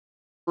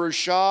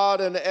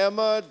Rashad and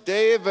Emma,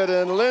 David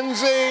and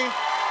Lindsay,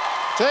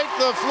 take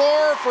the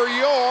floor for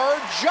your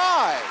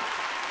Jive.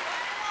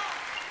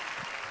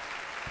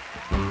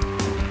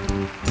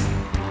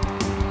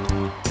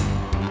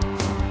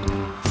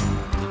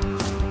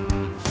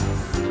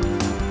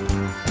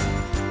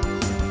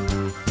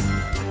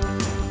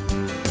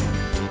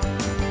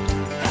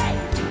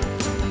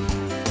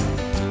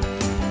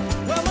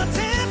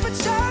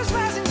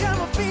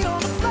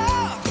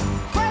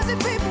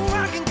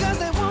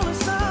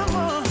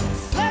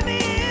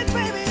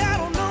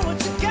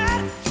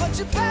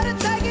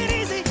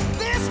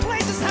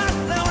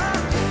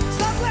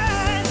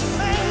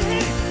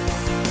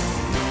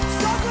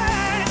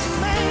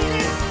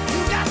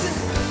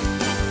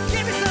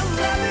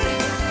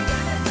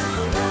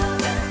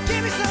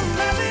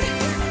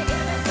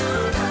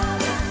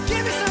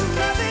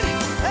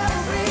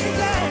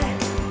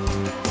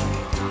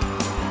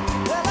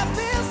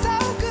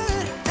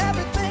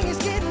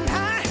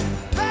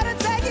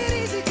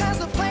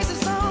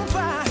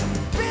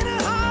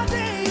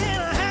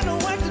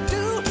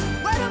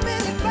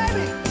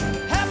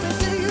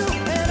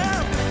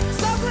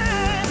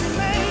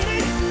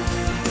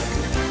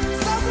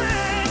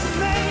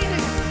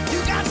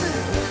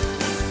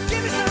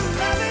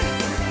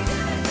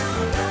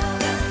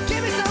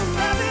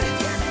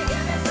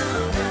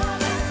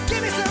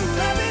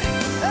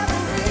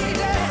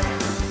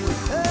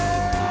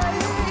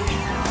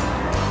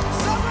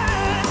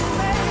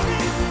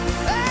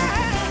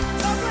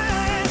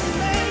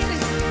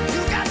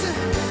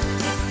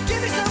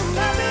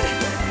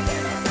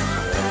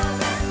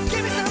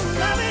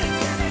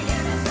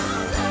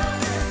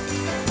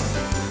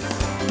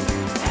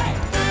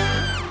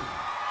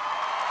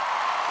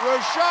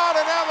 Rashad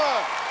and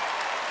Emma,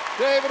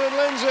 David and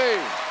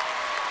Lindsay.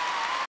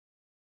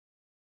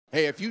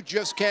 Hey, if you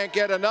just can't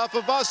get enough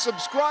of us,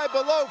 subscribe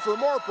below for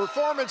more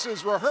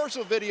performances,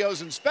 rehearsal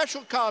videos, and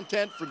special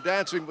content from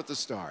Dancing with the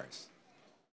Stars.